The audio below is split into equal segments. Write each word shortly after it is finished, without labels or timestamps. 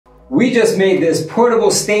We just made this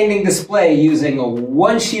portable standing display using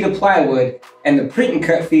one sheet of plywood and the print and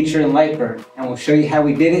cut feature in Lightburn, and we'll show you how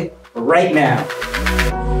we did it right now.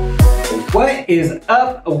 What is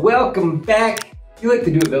up? Welcome back. You like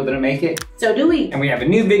to do it, build it, and make it? So do we. And we have a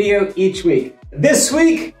new video each week. This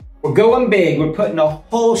week, we're going big. We're putting a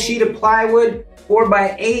whole sheet of plywood,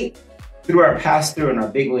 4x8, through our pass-through and our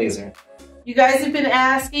big laser. You guys have been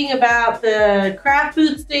asking about the craft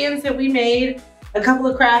booth stands that we made a couple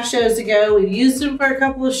of craft shows ago. We used them for a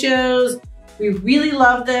couple of shows. We really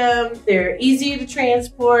love them. They're easier to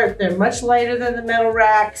transport. They're much lighter than the metal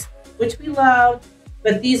racks, which we love,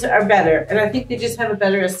 but these are better. And I think they just have a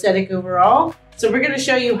better aesthetic overall. So we're gonna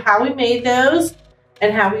show you how we made those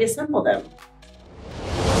and how we assemble them.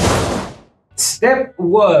 Step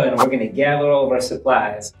one, we're gonna gather all of our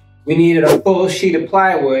supplies. We needed a full sheet of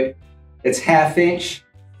plywood. It's 1/2 inch,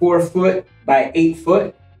 4 foot by 8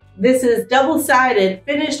 foot. This is double-sided,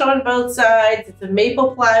 finished on both sides. It's a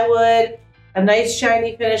maple plywood, a nice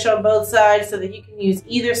shiny finish on both sides so that you can use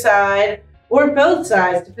either side or both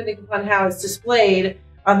sides depending upon how it's displayed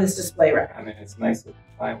on this display rack. I mean, it's nice looking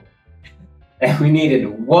plywood. And we needed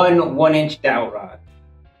one 1-inch dowel rod.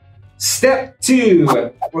 Step two,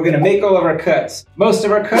 we're gonna make all of our cuts. Most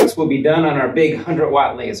of our cuts will be done on our big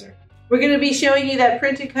 100-watt laser. We're gonna be showing you that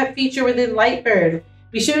print and cut feature within Lightburn.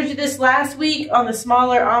 We showed you this last week on the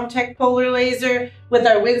smaller Omtech Polar laser with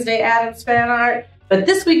our Wednesday Addams fan art. But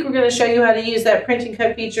this week we're gonna show you how to use that print and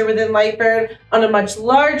cut feature within Lightburn on a much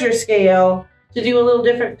larger scale to do a little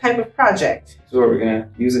different type of project. So we're gonna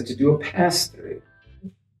use it to do a pass-through.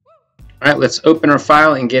 All right, let's open our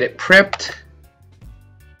file and get it prepped.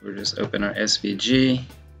 We'll just open our SVG.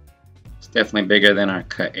 It's definitely bigger than our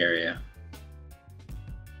cut area.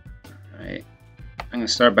 All right, I'm gonna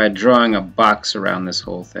start by drawing a box around this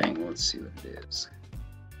whole thing. Let's see what it is.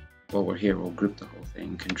 While we're here, we'll group the whole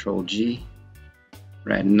thing. Control G.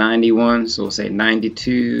 We're at 91, so we'll say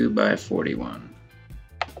 92 by 41.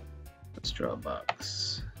 Let's draw a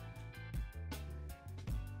box.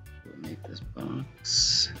 We'll make this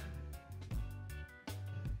box.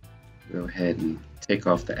 Go ahead and take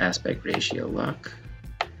off the aspect ratio lock.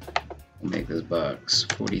 We'll make this box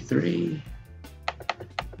 43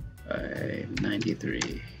 by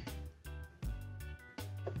 93.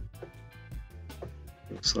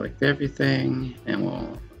 We'll select everything and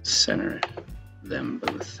we'll center them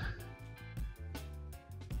both.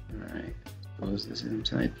 Alright, suppose this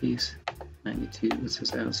inside piece. 92, what's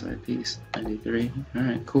this outside piece? 93.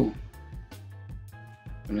 Alright, cool.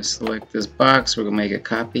 I'm going to select this box, we're going to make a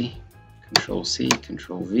copy. Control C,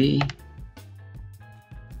 Control V.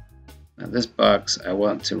 Now this box I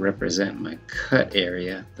want to represent my cut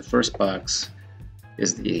area. The first box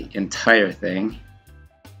is the entire thing.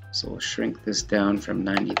 So we'll shrink this down from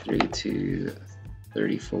 93 to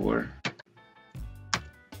 34.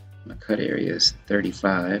 My cut area is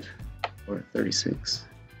 35 or 36.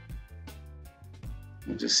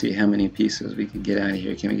 We'll just see how many pieces we can get out of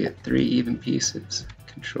here. Can we get 3 even pieces?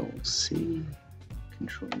 Control C,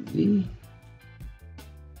 Control V.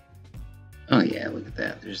 Oh yeah, look at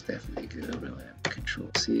that. There's definitely a good overlap.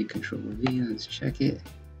 Control C, Control V. Let's check it.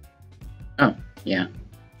 Oh yeah,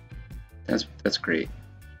 that's great.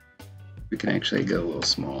 We can actually go a little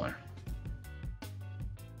smaller.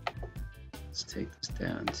 Let's take this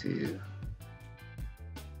down to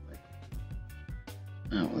like,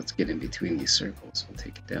 oh, let's get in between these circles. We'll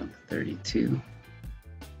take it down to 32.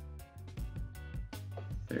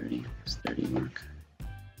 30. There's 30 mark.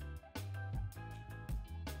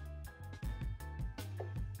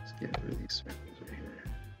 Get over these circles right here.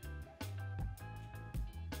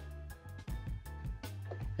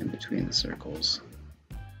 In between the circles.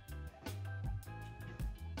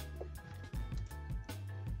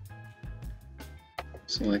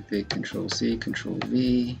 Select it, Control C, Control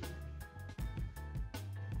V.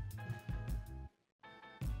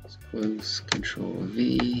 It's close, Control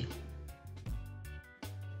V.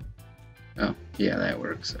 Oh, yeah, that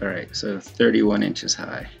works. Alright, so 31 inches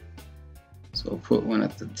high. So we'll put one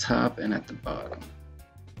at the top and at the bottom.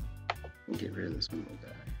 We'll get rid of this middle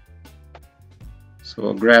guy. So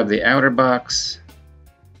we'll grab the outer box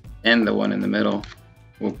and the one in the middle.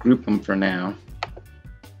 We'll group them for now.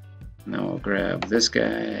 Now we'll grab this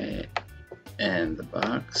guy and the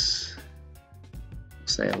box. We'll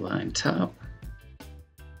say align top,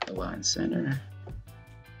 align center.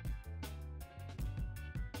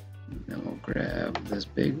 And then we'll grab this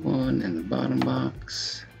big one in the bottom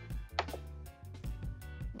box.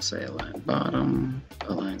 Say align bottom,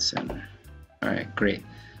 align center. All right, great.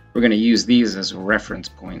 We're going to use these as reference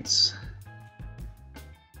points.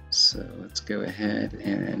 So let's go ahead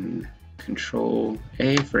and Control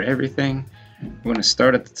A for everything. We're going to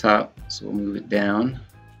start at the top, so we'll move it down.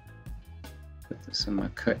 Put this in my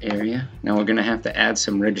cut area. Now we're going to have to add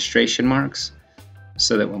some registration marks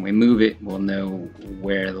so that when we move it, we'll know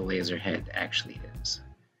where the laser head actually is.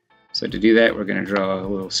 So to do that, we're going to draw a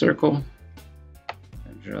little circle.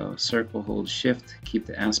 Draw a circle, hold shift, keep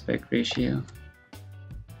the aspect ratio.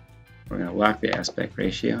 We're going to lock the aspect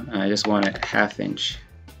ratio. I just want it 1/2 inch,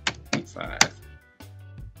 0.5.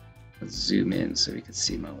 Let's zoom in so we can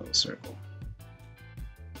see my little circle.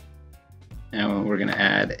 Now we're going to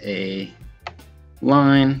add a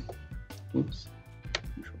line. Oops.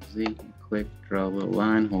 Control Z, click, draw a little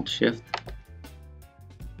line, hold shift.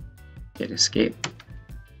 Hit escape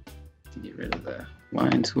to get rid of the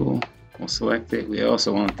line tool. We'll select it. We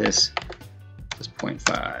also want this just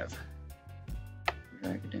 0.5.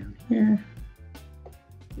 Drag it down here.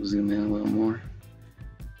 We'll zoom in a little more.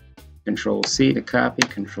 Control C to copy,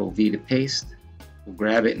 Control V to paste. We'll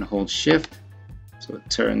grab it and hold shift so it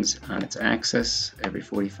turns on its axis every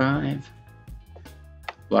 45.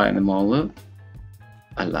 Line them all up.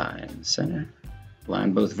 Align center.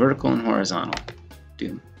 Line both vertical and horizontal.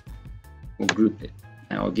 Doom. We'll group it.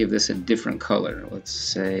 Now we'll give this a different color. Let's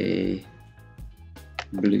say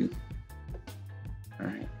blue.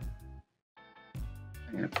 Alright.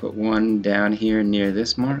 I'm going to put one down here near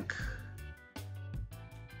this mark.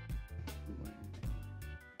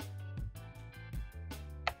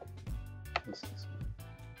 What's this one?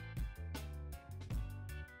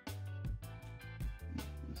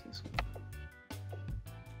 What's this one?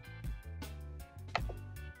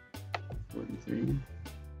 43.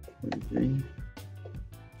 43.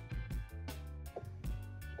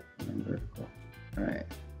 And vertical. Alright.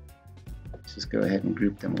 Let's just go ahead and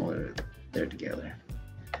group them all there together.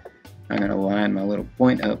 I'm going to line my little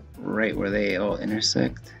point up right where they all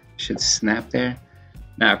intersect. Should snap there.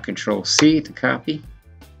 Now Control C to copy.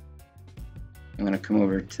 I'm going to come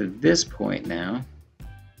over to this point now.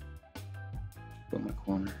 Put my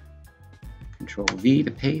corner. Control V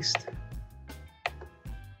to paste.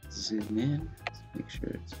 Zoom in. Make sure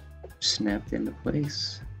it's snapped into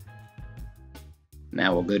place.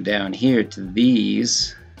 Now we'll go down here to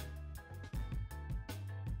these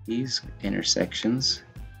intersections.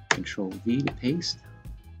 Control V to paste.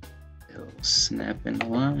 It'll snap in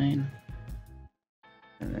line.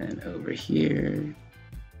 And then over here,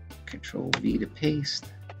 Control V to paste.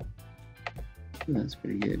 Ooh, that's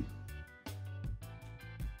pretty good.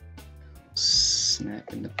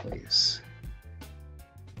 Snap into place.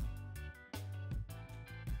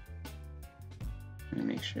 Let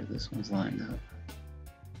me make sure this one's lined up.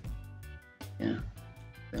 Yeah,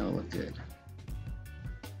 that'll look good.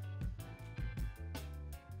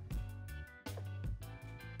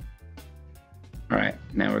 Alright,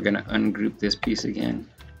 now we're going to ungroup this piece again.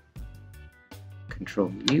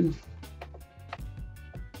 Control U.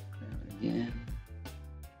 Grab it again.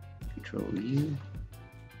 Control U.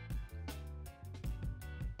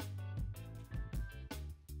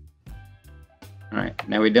 Alright,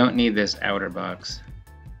 now we don't need this outer box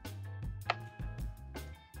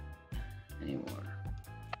anymore.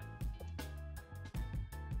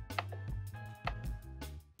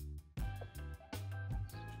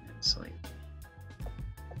 Slightly.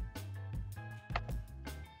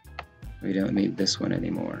 We don't need this one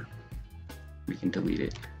anymore. We can delete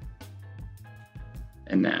it.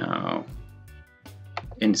 And now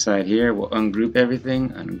inside here we'll ungroup everything.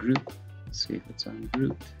 Ungroup. Let's see if it's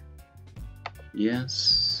ungrouped.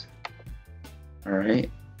 Yes.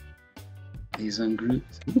 Alright. These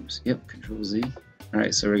ungrouped. Oops. Yep. Control Z.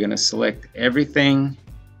 Alright, so we're going to select everything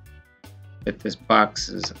that this box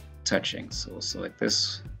is touching. So we'll select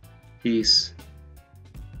this piece,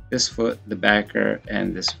 this foot, the backer,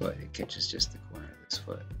 and this foot. It catches just the corner of this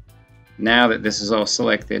foot. Now that this is all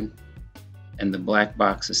selected and the black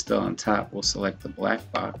box is still on top, we'll select the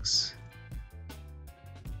black box.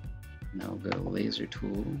 Now we'll go to Laser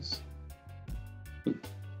Tools.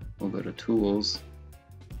 We'll go to Tools,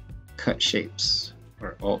 Cut Shapes,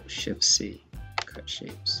 or Alt-Shift-C, Cut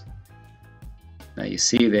Shapes. Now you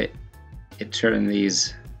see that it turned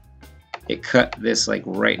these, it cut this like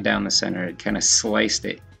right down the center. It kind of sliced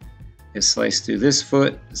it. It sliced through this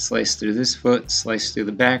foot, sliced through this foot, sliced through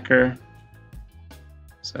the backer.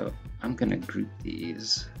 So I'm gonna group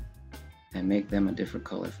these and make them a different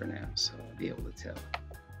color for now, so I'll be able to tell.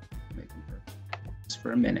 Make them purple just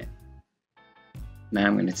for a minute. Now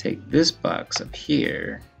I'm gonna take this box up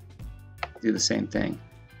here, do the same thing.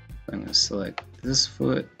 I'm gonna select this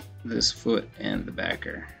foot, and the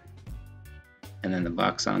backer, and then the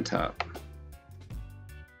box on top.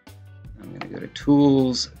 I'm gonna go to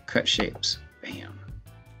Tools, Cut Shapes. Bam.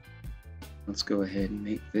 let's go ahead and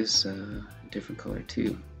make this a different color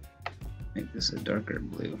too. Make this a darker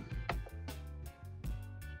blue.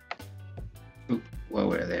 Oop, while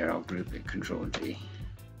we're there, I'll group it, Control G.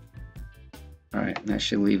 Alright, that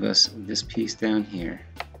should leave us this piece down here.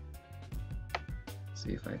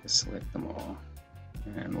 See if I can select them all,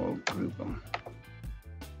 and we'll group them.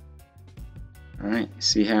 Alright,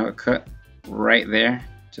 see how it cut right there?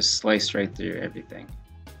 Just sliced right through everything.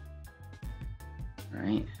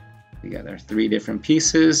 Alright, we got our 3 different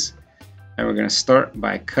pieces, and we're going to start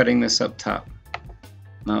by cutting this up top.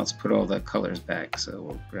 Now let's put all the colors back, so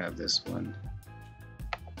we'll grab this one,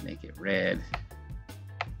 make it red.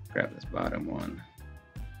 Grab this bottom one,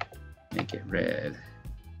 make it red.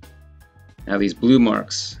 Now these blue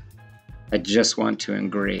marks, I just want to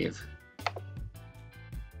engrave.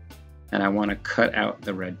 And I want to cut out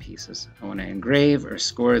the red pieces. I want to engrave or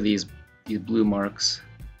score these blue marks.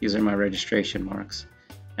 These are my registration marks.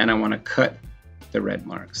 And I want to cut the red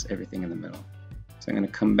marks, everything in the middle. So I'm going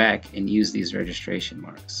to come back and use these registration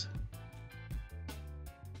marks.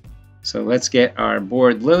 So let's get our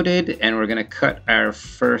board loaded, and we're going to cut our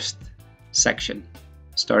first section,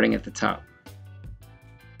 starting at the top.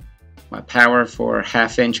 My power for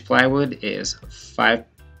 1/2 inch plywood is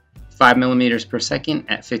 5 millimeters per second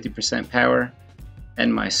at 50% power,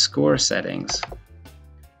 and my score settings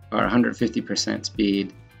are 150%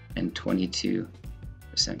 speed and 22%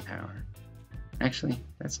 power. Actually,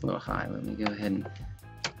 that's a little high. Let me go ahead and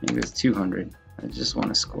make this 200. I just want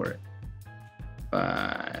to score it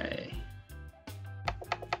by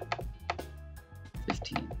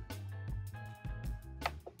 15.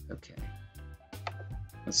 Okay,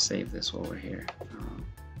 let's save this while we're here.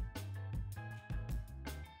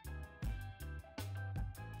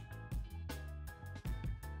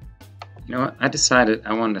 You know what? I decided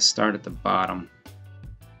I wanted to start at the bottom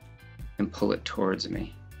and pull it towards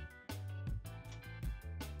me.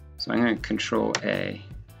 So I'm going to Control A,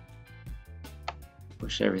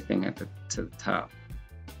 push everything to the top.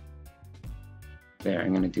 There,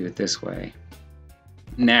 I'm going to do it this way.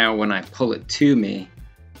 Now when I pull it to me,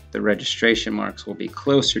 the registration marks will be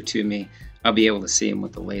closer to me. I'll be able to see them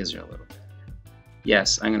with the laser a little bit.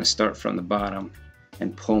 Yes, I'm going to start from the bottom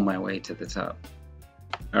and pull my way to the top.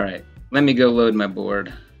 Alright, let me go load my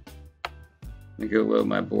board. Let me go load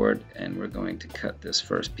my board, and we're going to cut this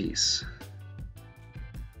first piece.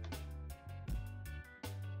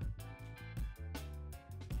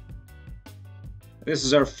 This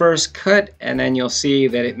is our first cut, and then you'll see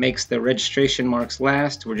that it makes the registration marks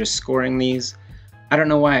last. We're just scoring these. I don't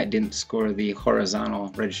know why it didn't score the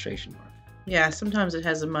horizontal registration mark. Yeah, sometimes it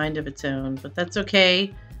has a mind of its own, but that's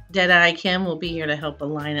okay. Deadeye Kim will be here to help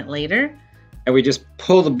align it later. And we just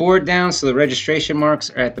pull the board down so the registration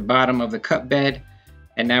marks are at the bottom of the cut bed.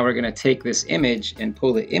 And now we're going to take this image and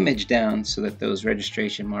pull the image down so that those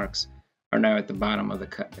registration marks are now at the bottom of the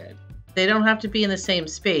cut bed. They don't have to be in the same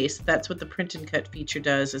space. That's what the print and cut feature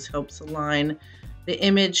does, is helps align the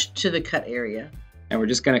image to the cut area. And we're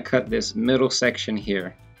just going to cut this middle section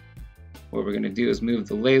here. What we're going to do is move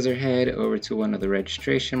the laser head over to one of the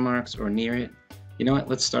registration marks or near it. You know what?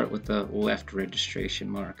 Let's start with the left registration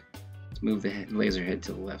mark. Let's move the laser head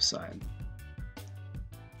to the left side.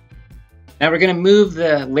 Now we're going to move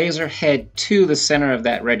the laser head to the center of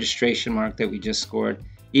that registration mark that we just scored,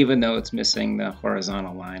 even though it's missing the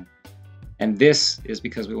horizontal line. And this is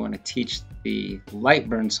because we want to teach the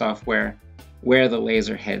Lightburn software where the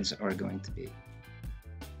laser heads are going to be.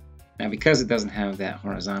 Now, because it doesn't have that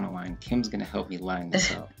horizontal line, Kim's going to help me line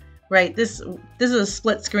this up. Right, this is a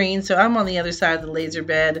split screen, so I'm on the other side of the laser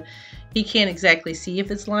bed. He can't exactly see if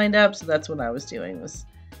it's lined up, so that's what I was doing.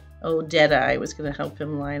 Deadeye was going to help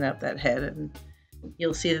him line up that head, and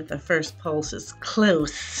you'll see that the first pulse is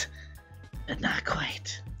close, but not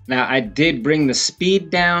quite. Now, I did bring the speed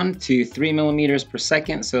down to 3 millimeters per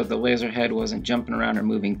second so the laser head wasn't jumping around or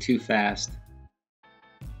moving too fast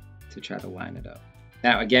to try to line it up.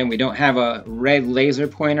 Now, again, we don't have a red laser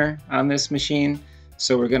pointer on this machine,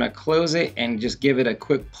 so we're going to close it and just give it a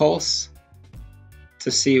quick pulse to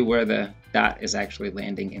see where the dot is actually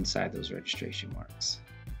landing inside those registration marks.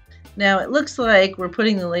 Now, it looks like we're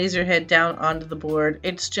putting the laser head down onto the board.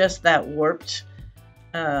 It's just that warped.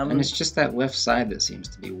 And it's just that left side that seems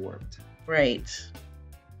to be warped. Right.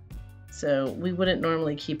 So we wouldn't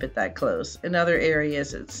normally keep it that close. In other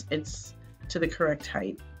areas, it's to the correct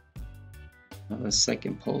height. Well, the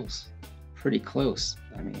second pulse, pretty close.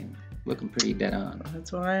 I mean, looking pretty dead on.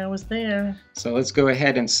 That's why I was there. So let's go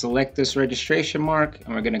ahead and select this registration mark,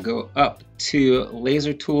 and we're going to go up to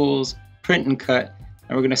Laser Tools, Print and Cut,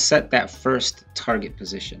 and we're going to set that first target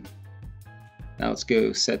position. Now let's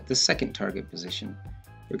go set the second target position.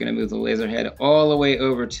 We're going to move the laser head all the way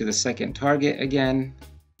over to the second target again.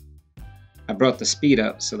 I brought the speed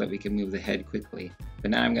up so that we can move the head quickly,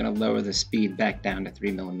 but now I'm going to lower the speed back down to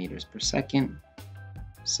 3 millimeters per second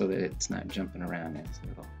so that it's not jumping around. It's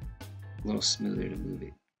a little smoother to move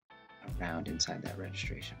it around inside that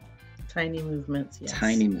registration mark. Tiny movements, yes.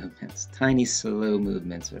 Tiny movements. Tiny slow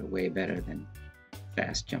movements are way better than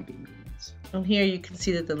fast jumping movements. On here you can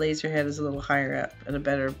see that the laser head is a little higher up and a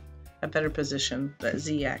better position, that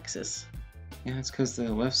Z-axis. Yeah, it's because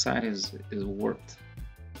the left side is warped.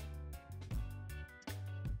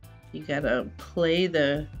 You gotta play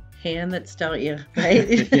the hand that's dealt you,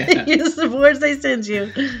 right? Yeah. Use the boards they send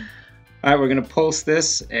you. All right, we're gonna pulse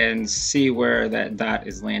this and see where that dot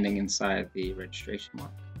is landing inside the registration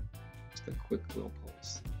mark. Just a quick little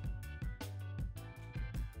pulse.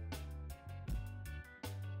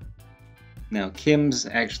 Now Kim's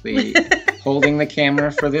actually holding the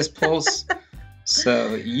camera for this pulse,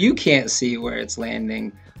 so you can't see where it's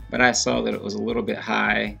landing, but I saw that it was a little bit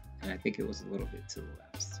high, and I think it was a little bit to the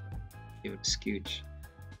left. So give it a scooch.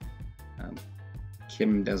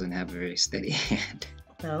 Kim doesn't have a very steady hand.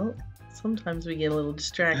 Well, sometimes we get a little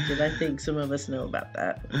distracted. I think some of us know about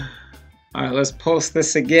that. All right, let's pulse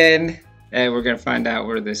this again, and we're gonna find out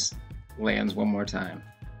where this lands one more time.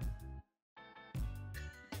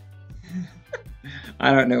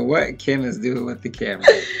 I don't know what Kim is doing with the camera,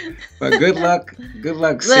 but good luck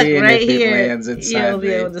seeing right if here, it lands inside. you'll be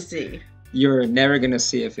able to see. You're never gonna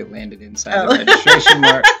see if it landed inside the registration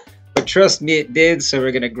mark, but trust me, it did. So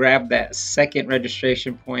we're gonna grab that second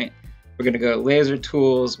registration point. We're gonna go laser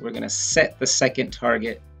tools. We're gonna set the second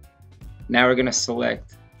target. Now we're gonna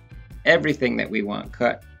select everything that we want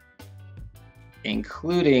cut,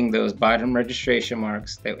 including those bottom registration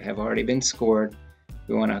marks that have already been scored.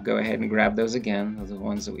 We want to go ahead and grab those again. Those are the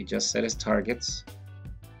ones that we just set as targets.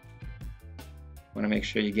 Want to make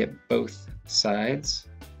sure you get both sides.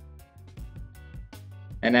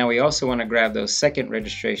 And now we also want to grab those second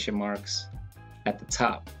registration marks at the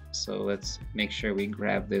top. So let's make sure we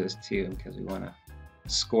grab those too, because we want to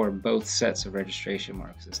score both sets of registration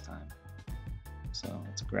marks this time. So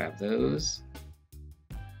let's grab those.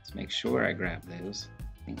 Let's make sure I grab those.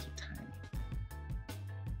 Things are tiny.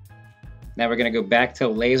 Now we're going to go back to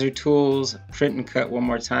laser tools, print and cut one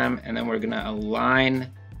more time, and then we're going to align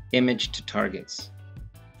image to targets.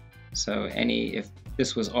 So if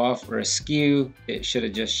this was off or askew, it should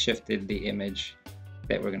have just shifted the image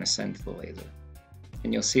that we're going to send to the laser.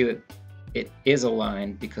 And you'll see that it is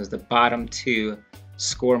aligned because the bottom two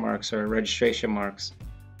score marks or registration marks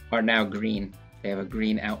are now green. They have a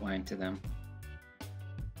green outline to them.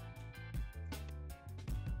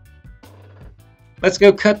 Let's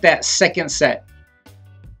go cut that second set.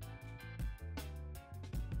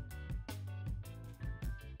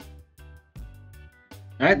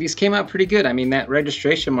 All right, these came out pretty good. I mean, that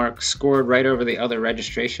registration mark scored right over the other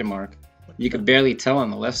registration mark. You could barely tell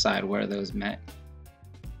on the left side where those met.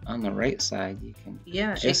 On the right side, you can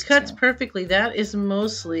it cuts tell. Perfectly. That is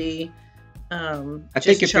mostly I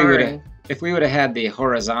think if we would have had the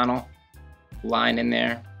horizontal line in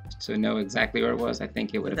there to know exactly where it was, I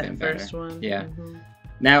think it would have been better. First one. Yeah. Mm-hmm.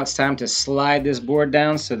 Now it's time to slide this board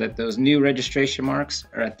down so that those new registration marks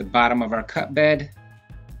are at the bottom of our cut bed.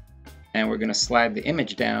 And we're going to slide the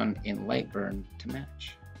image down in light burn to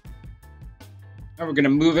match. Now we're going to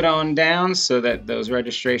move it on down so that those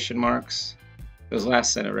registration marks, those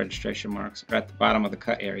last set of registration marks, are at the bottom of the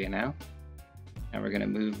cut area now. And we're going to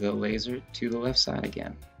move the laser to the left side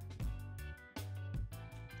again.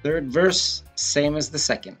 Third verse, same as the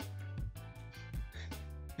second.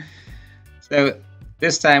 So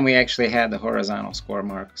this time we actually had the horizontal score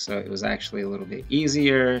mark, so it was actually a little bit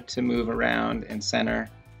easier to move around and center.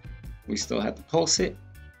 We still had to pulse it,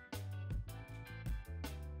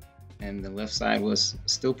 and the left side was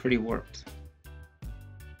still pretty warped.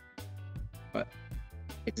 But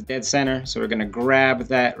it's dead center, so we're going to grab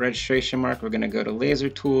that registration mark. We're going to go to laser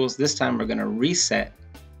tools. This time we're going to reset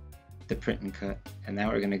the print and cut, and now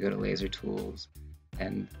we're going to go to laser tools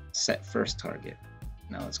and set first target.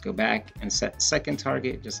 Now let's go back and set second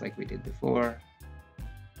target just like we did before. I'm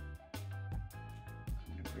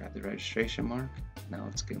going to grab the registration mark. Now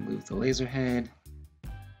let's go move the laser head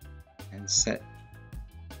and set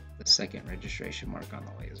the second registration mark on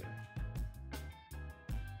the laser.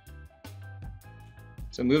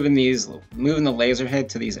 So moving the laser head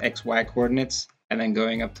to these XY coordinates and then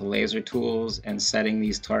going up to laser tools and setting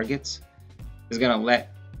these targets is going to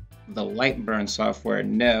let the light burn software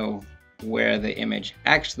know where the image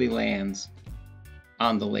actually lands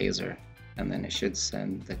on the laser, and then it should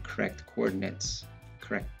send the correct coordinates,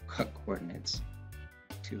 correct cut coordinates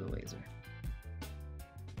to the laser.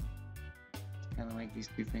 kind of like these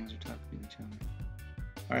two things are talking to each other.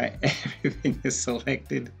 All right, everything is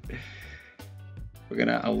selected. We're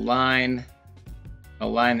gonna align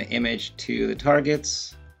the image to the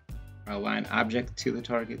targets, align object to the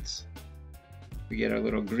targets. We get our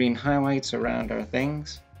little green highlights around our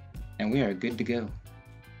things, and we are good to go.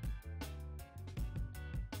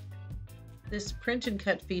 This print and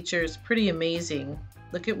cut feature is pretty amazing.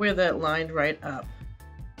 Look at where that lined right up.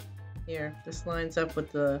 Here, this lines up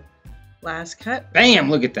with the last cut. Bam!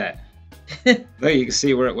 Look at that. There you can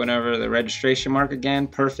see where it went over the registration mark again.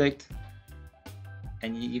 Perfect.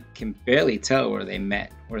 And you can barely tell where they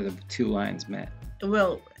met, where the two lines met.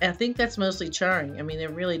 Well, I think that's mostly charring. I mean,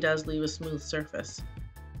 it really does leave a smooth surface.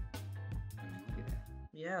 Look at that.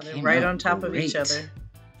 Yeah, they're right on top of each other.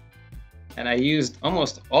 And I used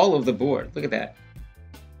almost all of the board. Look at that.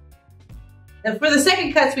 And for the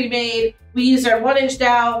second cuts we made, we used our 1-inch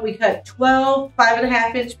dowel. We cut 12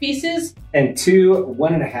 5.5-inch pieces. And 2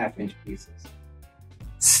 1.5-inch pieces.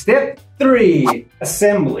 Step 3,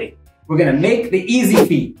 assembly. We're gonna make the easy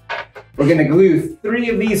feet. We're gonna glue 3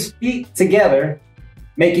 of these feet together,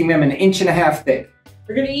 making them 1.5 inches thick.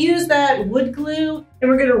 We're gonna use that wood glue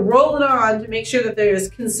and we're gonna roll it on to make sure that there's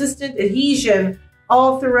consistent adhesion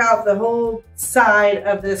all throughout the whole side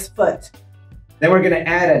of this foot. Then we're gonna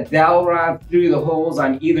add a dowel rod through the holes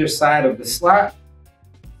on either side of the slot,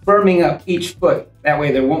 firming up each foot. That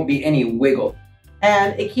way there won't be any wiggle.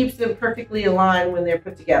 And it keeps them perfectly aligned when they're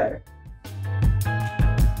put together.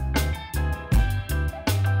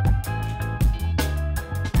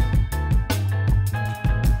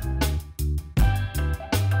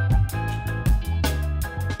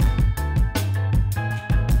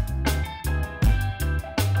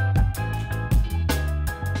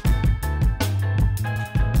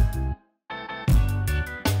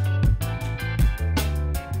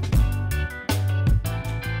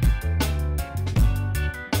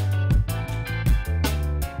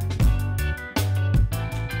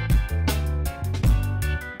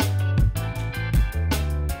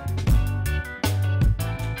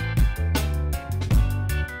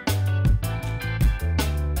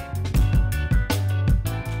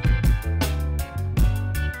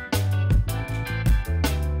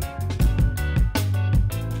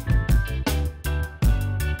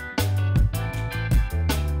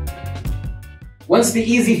 Once the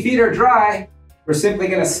easy feet are dry, we're simply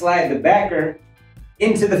going to slide the backer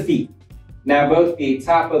into the feet. Now both the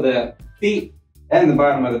top of the feet and the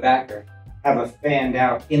bottom of the backer have a fanned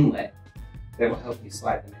out inlet that will help you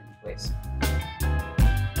slide them into place.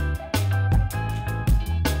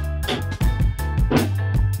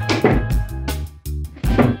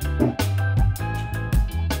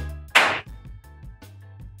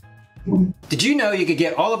 Did you know you could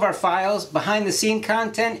get all of our files, behind the scene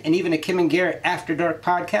content, and even a Kim and Garrett After Dark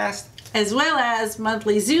podcast? As well as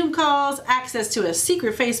monthly Zoom calls, access to a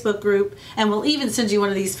secret Facebook group, and we'll even send you one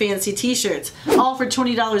of these fancy t-shirts, all for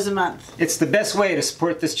 $20 a month. It's the best way to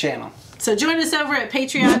support this channel. So join us over at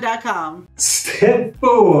patreon.com. Step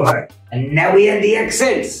 4, and now we add the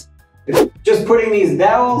accents. Just putting these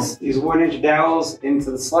dowels, these 1-inch dowels,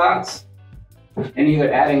 into the slots, and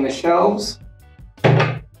either adding the shelves,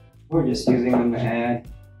 or just using them to add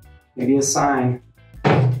maybe a sign.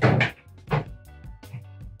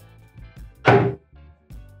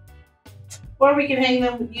 Or we can hang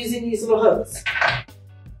them using these little hooks.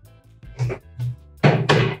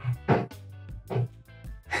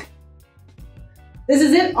 This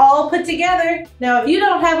is it all put together. Now, if you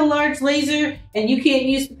don't have a large laser and you can't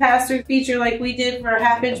use the pass-through feature like we did for our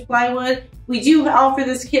 1/2-inch plywood, we do offer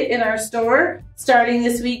this kit in our store starting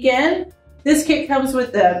this weekend. This kit comes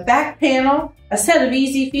with the back panel, a set of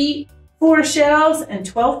easy feet, 4 shelves, and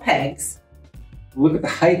 12 pegs. Look at the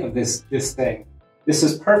height of this thing. This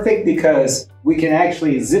is perfect because we can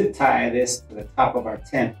actually zip tie this to the top of our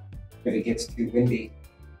tent if it gets too windy.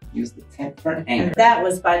 Use the tent for an anchor. And that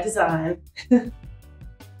was by design. All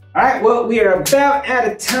right, well, we are about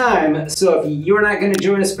out of time. So if you're not going to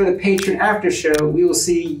join us for the Patreon after show, we will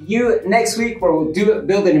see you next week where we'll do it,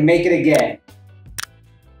 build it, and make it again.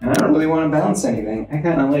 And I don't really want to balance anything. I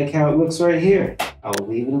kind of like how it looks right here. I'll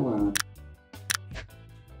leave it alone.